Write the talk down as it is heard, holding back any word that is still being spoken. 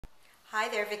Hi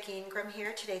there, Vicki Inghram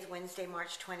here. Today's Wednesday,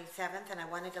 March 27th, and I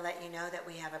wanted to let you know that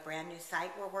we have a brand new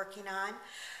site we're working on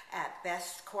at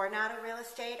Best Coronado Real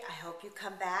Estate. I hope you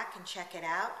come back and check it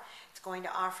out. It's going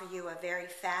to offer you a very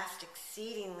fast,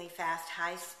 exceedingly fast,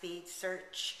 high-speed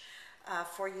search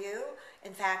for you.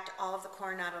 In fact, all of the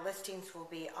Coronado listings will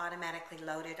be automatically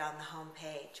loaded on the home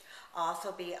page. I'll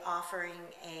also be offering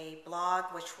a blog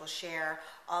which will share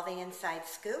all the inside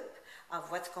scoop of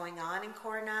what's going on in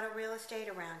Coronado real estate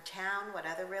around town, what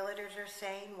other realtors are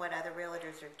saying, what other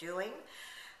realtors are doing,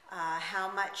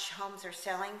 how much homes are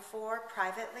selling for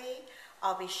privately.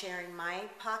 I'll be sharing my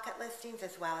pocket listings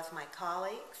as well as my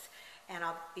colleagues, and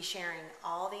I'll be sharing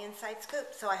all the inside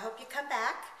scoop. So I hope you come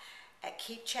back,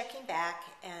 keep checking back,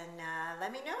 and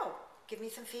let me know. Give me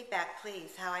some feedback,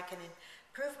 please, how I can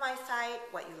improve my site,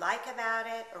 what you like about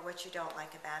it, or what you don't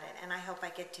like about it. And I hope I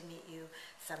get to meet you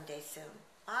someday soon.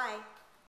 Bye.